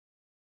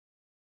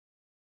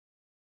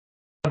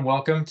and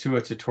welcome to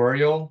a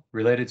tutorial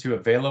related to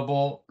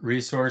available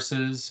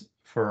resources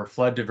for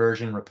flood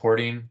diversion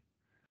reporting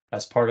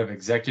as part of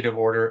Executive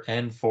Order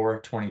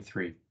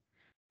N423.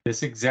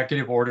 This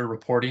executive order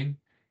reporting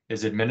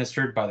is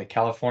administered by the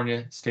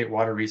California State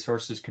Water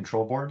Resources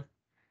Control Board,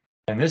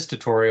 and this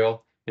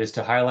tutorial is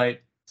to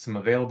highlight some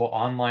available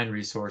online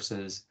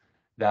resources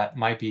that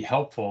might be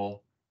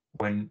helpful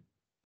when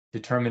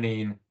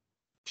determining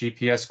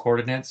GPS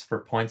coordinates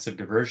for points of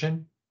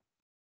diversion,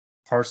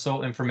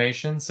 parcel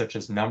information such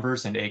as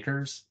numbers and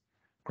acres,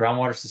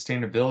 groundwater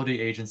sustainability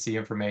agency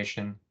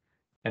information,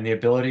 and the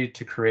ability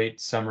to create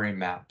summary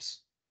maps.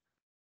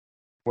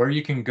 Where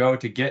you can go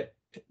to get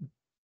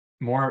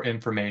more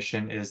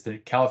information is the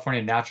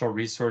California Natural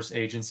Resource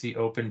Agency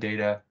Open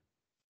Data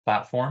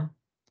platform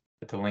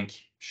at the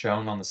link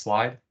shown on the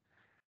slide.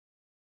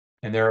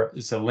 And there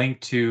is a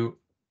link to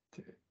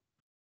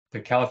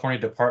the California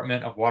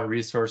Department of Water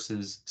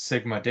Resources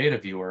Sigma Data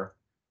Viewer,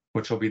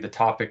 which will be the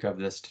topic of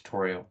this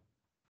tutorial.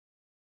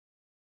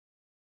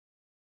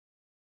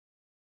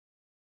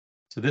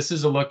 So this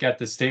is a look at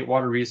the State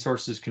Water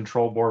Resources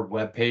Control Board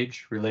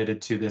webpage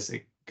related to this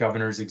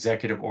governor's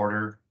executive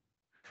order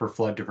for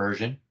flood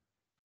diversion.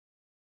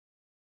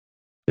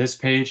 This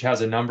page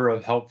has a number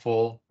of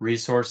helpful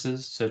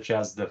resources, such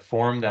as the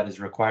form that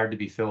is required to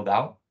be filled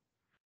out,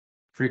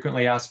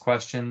 frequently asked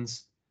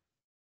questions,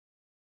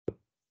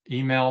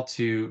 email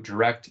to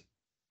direct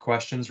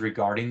questions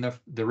regarding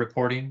the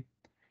reporting,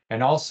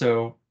 and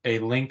also a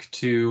link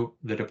to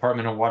the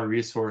Department of Water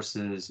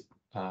Resources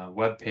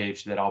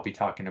webpage that I'll be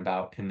talking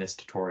about in this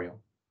tutorial.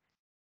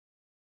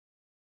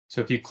 So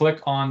if you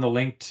click on the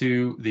link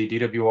to the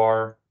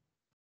DWR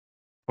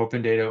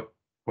Open Data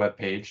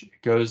webpage,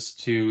 it goes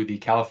to the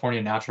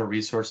California Natural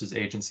Resources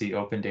Agency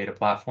Open Data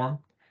Platform,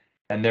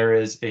 and there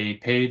is a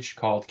page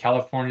called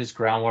California's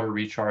Groundwater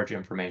Recharge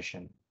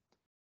Information.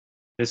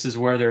 This is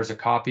where there's a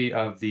copy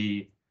of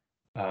the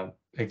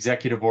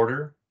executive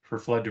order for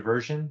flood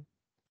diversion,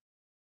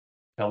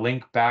 a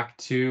link back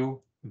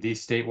to the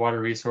State Water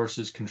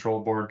Resources Control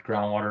Board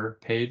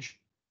groundwater page,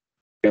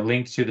 a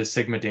link to the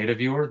Sigma Data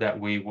Viewer that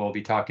we will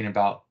be talking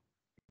about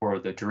for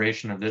the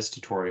duration of this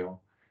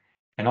tutorial,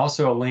 and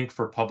also a link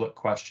for public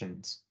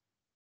questions.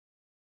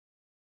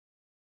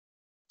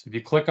 So if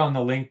you click on the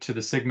link to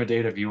the Sigma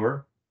Data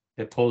Viewer,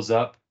 it pulls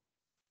up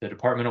the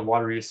Department of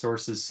Water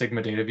Resources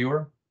Sigma Data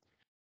Viewer.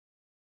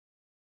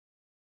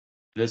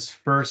 This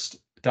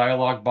first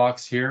dialog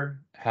box here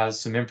has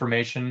some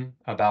information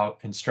about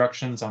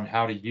instructions on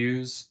how to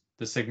use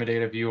the Sigma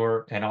Data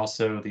Viewer and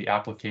also the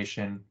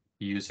application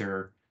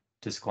user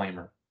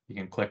disclaimer. You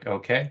can click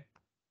OK.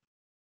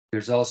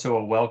 There's also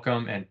a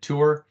welcome and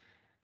tour.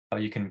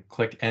 You can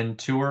click End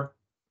Tour.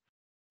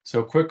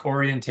 So quick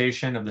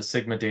orientation of the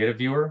Sigma Data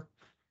Viewer.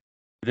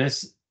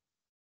 This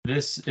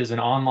is an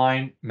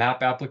online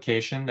map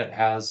application that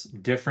has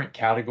different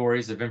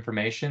categories of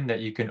information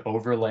that you can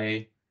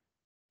overlay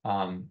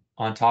on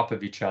top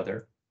of each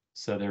other.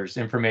 So there's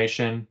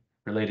information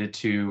related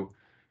to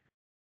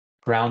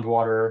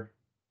groundwater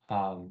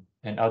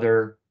and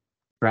other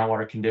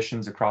groundwater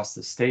conditions across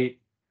the state,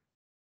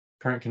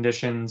 current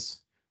conditions,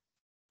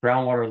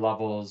 groundwater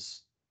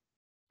levels,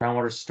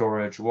 groundwater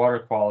storage, water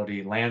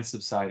quality, land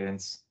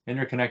subsidence,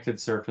 interconnected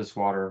surface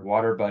water,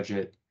 water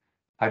budget,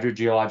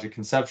 hydrogeologic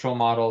conceptual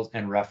models,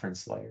 and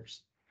reference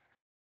layers.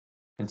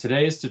 In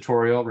today's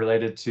tutorial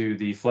related to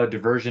the flood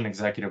diversion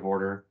executive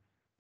order,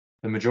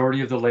 the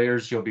majority of the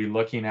layers you'll be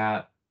looking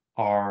at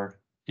are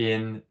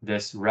in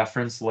this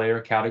reference layer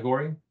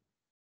category.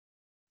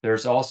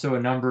 There's also a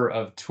number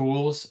of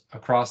tools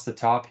across the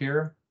top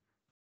here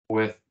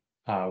with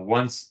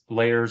once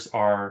layers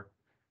are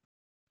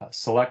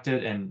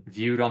selected and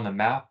viewed on the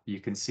map, you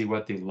can see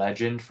what the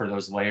legend for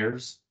those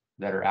layers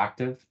that are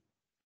active.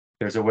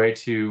 There's a way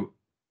to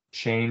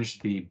change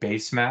the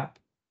base map.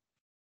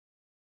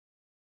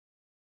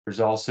 There's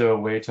also a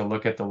way to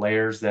look at the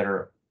layers that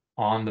are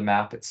on the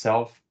map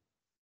itself.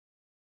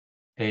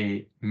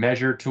 A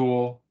measure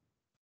tool,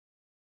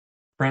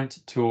 print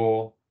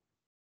tool,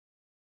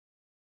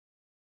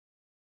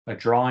 a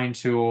drawing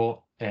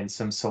tool, and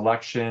some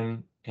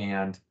selection,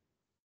 and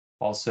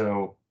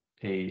also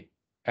a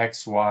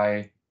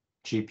XY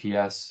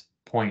GPS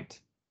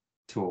point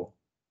tool.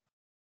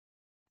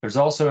 There's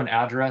also an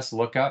address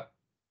lookup,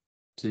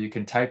 so you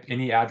can type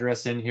any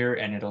address in here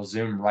and it'll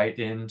zoom right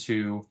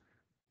into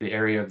the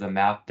area of the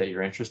map that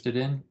you're interested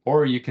in,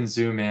 or you can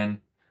zoom in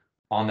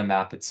on the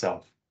map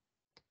itself.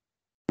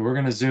 We're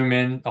going to zoom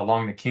in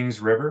along the Kings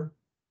River.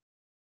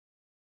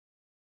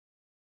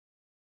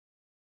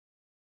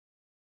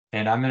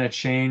 And I'm going to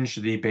change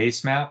the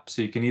base map.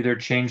 So you can either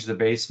change the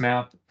base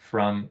map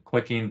from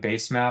clicking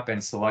base map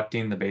and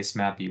selecting the base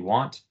map you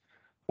want,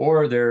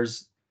 or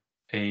there's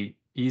a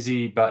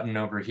easy button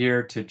over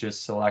here to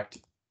just select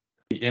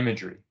the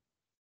imagery.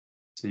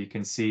 So you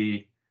can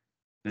see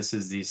this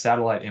is the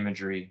satellite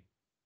imagery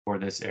for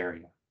this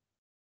area.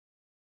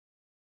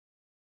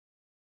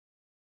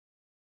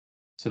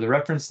 So the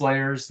reference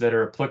layers that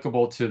are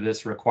applicable to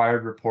this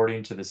required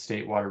reporting to the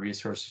State Water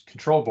Resources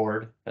Control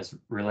Board as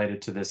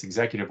related to this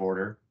executive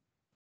order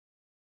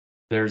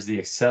There's the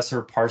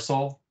assessor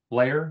parcel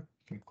layer.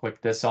 You can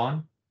click this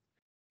on.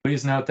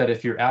 Please note that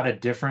if you're at a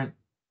different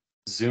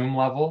zoom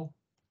level,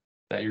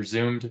 that you're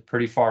zoomed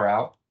pretty far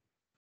out,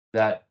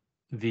 that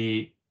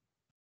the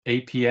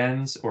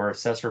APNs or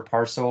assessor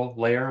parcel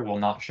layer will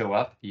not show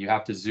up. You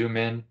have to zoom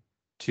in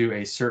to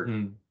a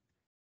certain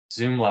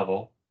zoom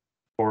level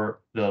for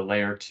the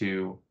layer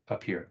to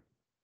appear.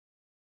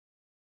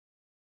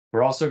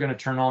 We're also going to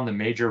turn on the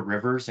major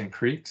rivers and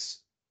creeks.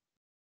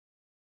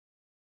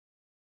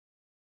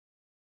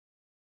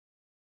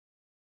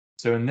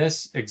 So in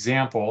this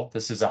example,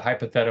 this is a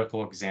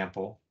hypothetical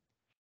example,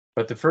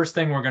 but the first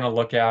thing we're going to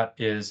look at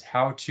is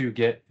how to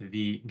get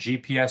the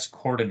GPS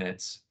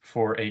coordinates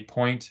for a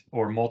point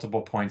or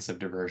multiple points of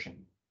diversion.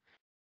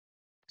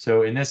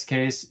 So in this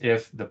case,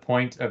 if the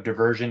point of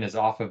diversion is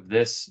off of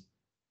this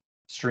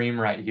stream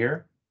right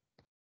here,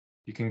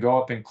 you can go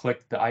up and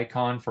click the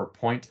icon for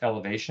point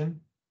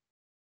elevation,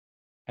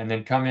 and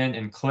then come in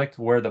and click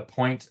where the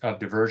point of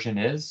diversion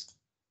is,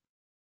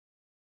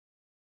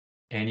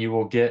 and you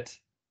will get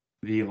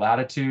the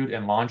latitude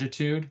and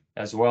longitude,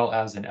 as well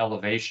as an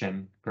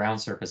elevation,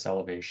 ground surface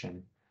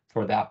elevation,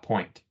 for that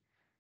point.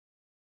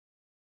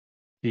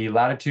 The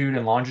latitude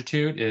and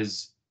longitude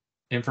is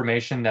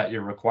information that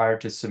you're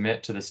required to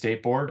submit to the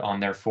state board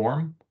on their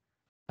form.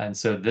 And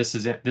so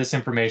this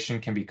information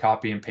can be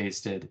copy and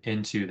pasted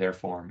into their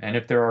form. And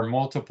if there are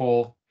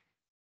multiple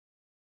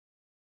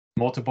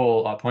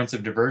points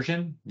of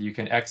diversion, you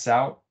can X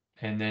out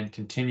and then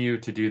continue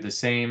to do the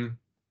same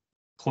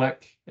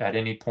click at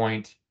any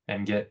point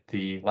and get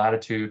the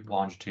latitude,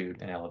 longitude,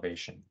 and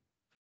elevation.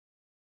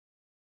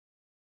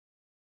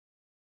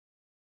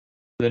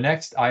 The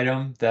next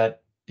item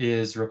that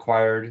is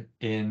required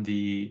in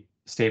the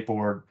state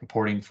board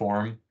reporting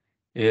form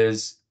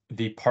is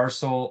the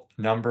parcel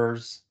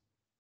numbers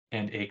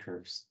and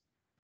acres.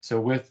 So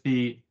with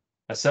the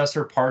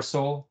assessor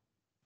parcel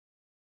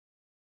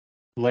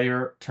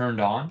layer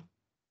turned on,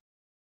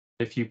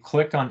 if you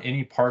click on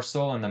any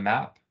parcel in the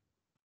map,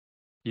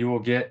 you will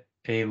get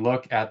a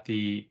look at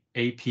the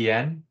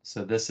APN.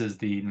 So this is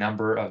the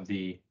number of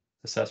the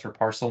assessor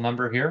parcel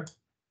number here.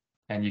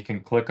 And you can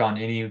click on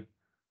any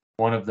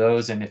one of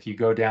those. And if you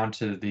go down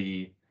to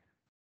the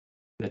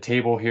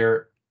table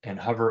here and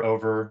hover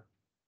over,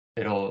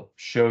 it'll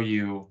show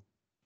you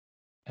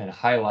and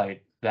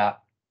highlight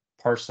that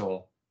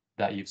parcel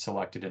that you've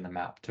selected in the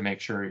map to make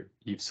sure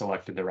you've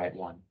selected the right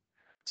one.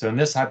 So in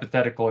this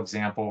hypothetical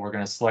example, we're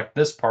going to select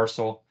this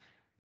parcel,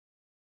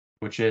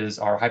 which is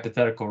our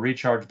hypothetical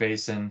recharge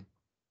basin,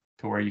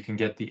 to where you can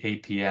get the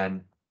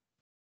APN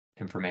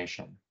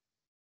information.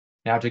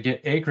 Now, to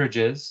get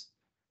acreages,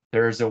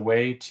 there is a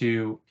way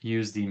to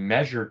use the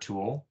measure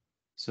tool.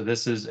 So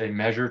this is a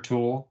measure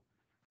tool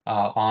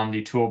on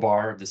the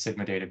toolbar of the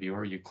Sigma Data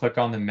Viewer. You click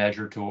on the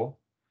measure tool,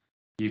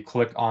 you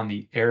click on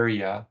the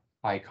area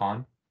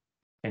icon,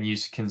 and you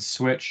can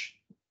switch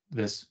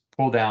this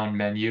pull down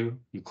menu.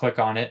 You click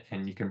on it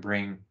and you can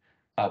bring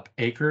up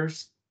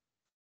acres.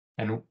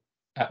 And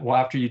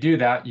after you do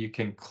that, you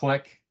can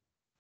click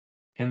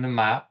in the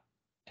map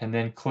and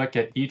then click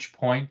at each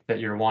point that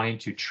you're wanting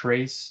to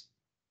trace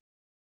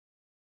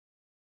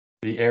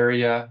the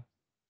area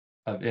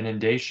of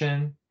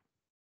inundation,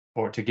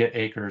 or to get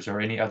acres, or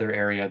any other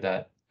area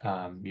that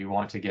you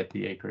want to get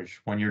the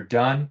acreage. When you're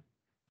done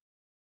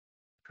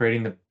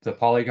creating the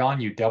polygon,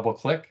 you double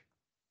click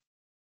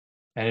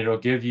and it'll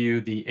give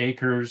you the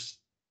acres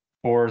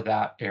for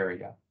that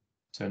area.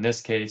 So in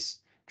this case,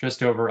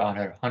 just over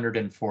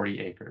 140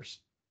 acres.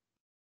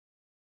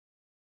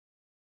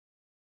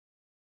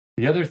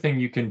 The other thing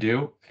you can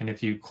do, and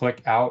if you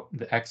click out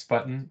the X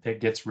button,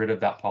 it gets rid of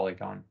that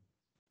polygon.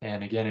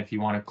 And again, if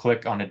you want to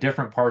click on a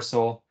different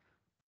parcel,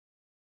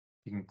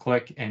 you can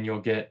click and you'll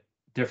get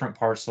different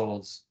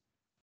parcels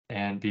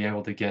and be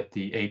able to get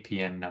the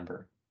APN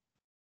number.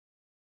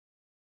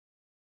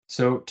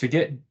 So to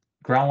get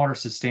groundwater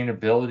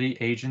sustainability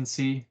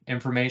agency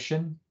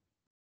information,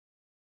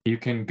 you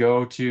can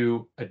go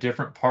to a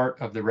different part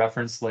of the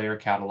reference layer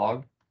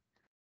catalog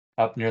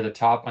up near the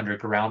top under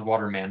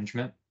groundwater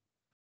management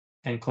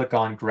and click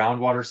on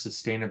groundwater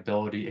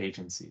sustainability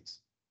agencies.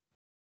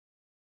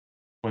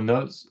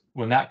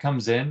 When that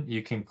comes in,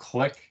 you can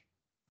click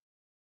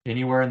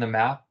anywhere in the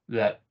map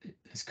that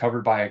is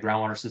covered by a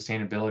groundwater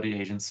sustainability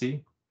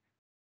agency,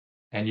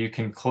 and you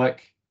can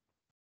click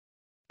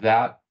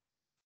that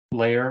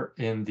layer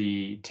in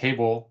the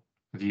table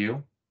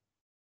view,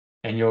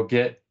 and you'll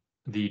get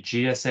the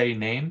GSA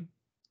name,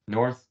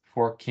 North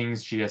Fork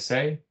Kings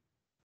GSA,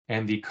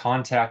 and the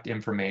contact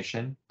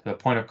information, the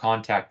point of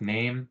contact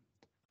name,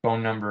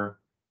 phone number,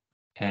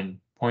 and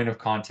point of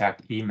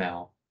contact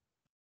email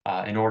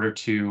in order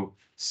to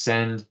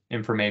send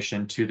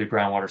information to the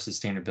groundwater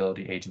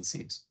sustainability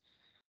agencies.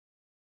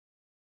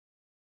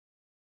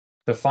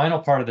 The final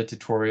part of the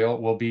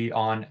tutorial will be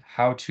on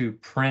how to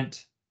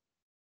print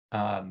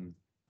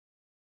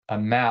a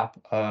map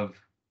of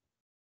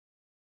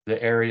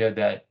the area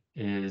that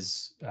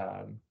is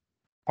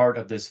part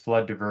of this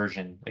flood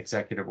diversion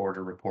executive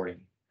order reporting.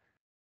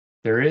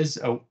 There is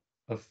a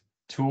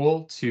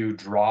tool to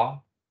draw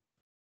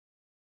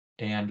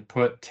and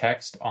put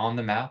text on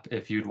the map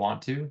if you'd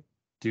want to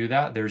do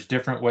that. There's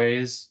different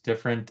ways,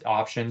 different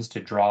options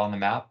to draw on the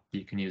map.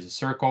 You can use a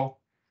circle.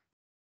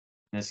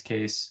 In this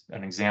case,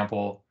 an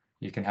example,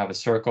 you can have a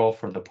circle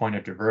for the point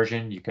of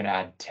diversion. You can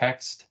add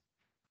text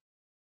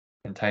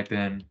and type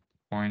in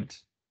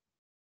point,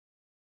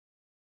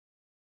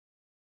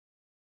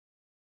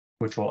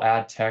 which will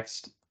add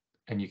text,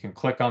 and you can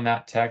click on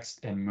that text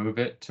and move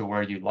it to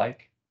where you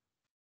like.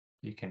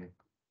 You can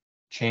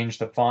change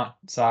the font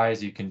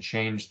size, you can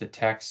change the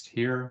text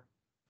here,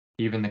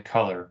 even the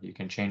color. You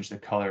can change the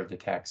color of the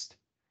text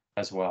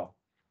as well.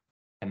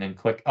 And then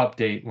click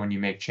update when you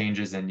make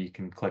changes, and you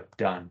can click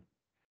done.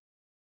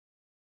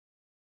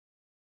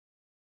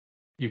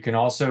 You can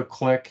also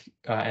click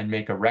and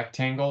make a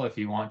rectangle if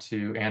you want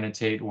to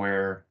annotate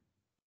where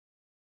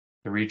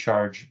the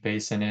recharge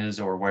basin is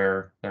or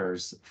where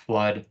there's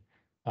flood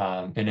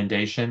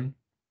inundation.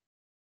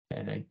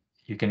 And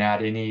you can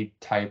add any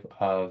type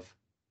of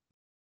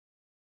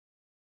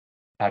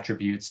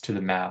attributes to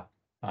the map.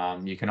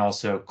 You can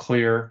also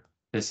clear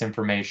this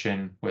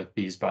information with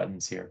these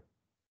buttons here.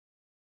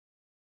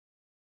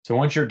 So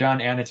once you're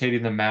done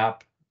annotating the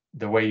map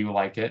the way you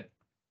like it,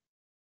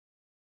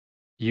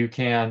 you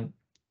can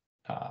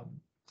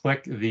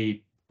click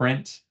the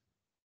print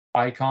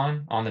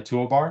icon on the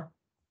toolbar.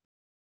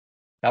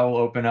 That will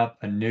open up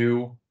a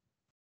new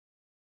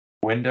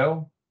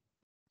window.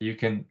 You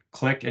can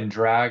click and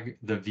drag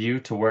the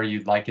view to where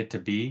you'd like it to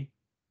be.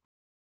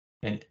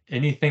 And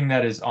anything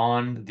that is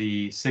on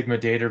the Sigma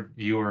Data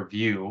Viewer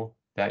view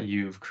that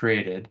you've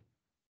created,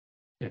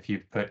 if you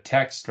put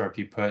text or if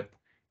you put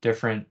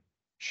different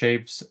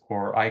shapes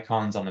or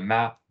icons on the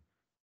map,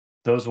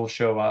 those will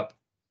show up.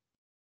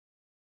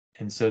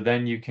 And so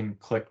then you can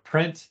click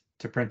print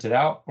to print it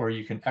out, or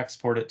you can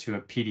export it to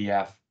a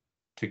PDF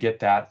to get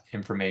that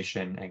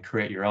information and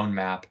create your own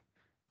map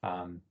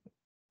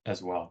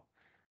as well.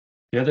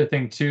 The other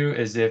thing too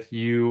is if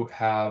you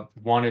have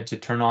wanted to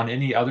turn on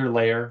any other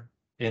layer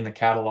in the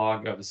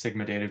catalog of the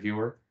Sigma Data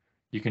Viewer,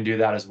 you can do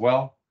that as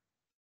well.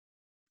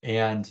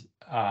 And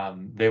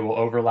they will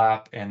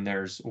overlap, and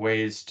there's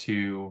ways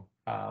to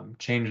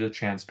change the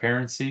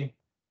transparency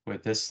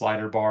with this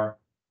slider bar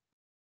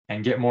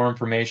and get more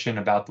information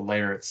about the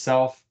layer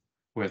itself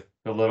with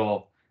the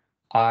little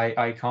eye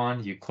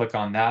icon. You click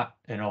on that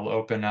and it'll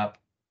open up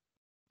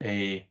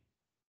a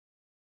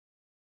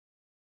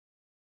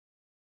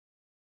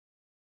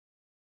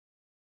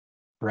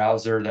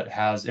browser that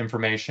has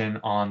information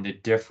on the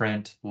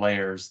different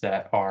layers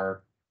that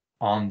are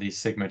on the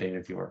Sigma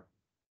Data Viewer.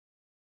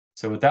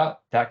 So with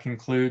that, that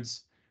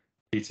concludes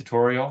the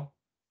tutorial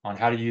on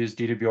how to use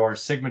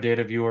DWR's Sigma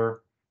Data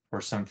Viewer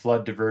for some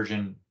flood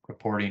diversion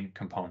reporting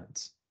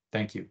components.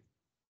 Thank you.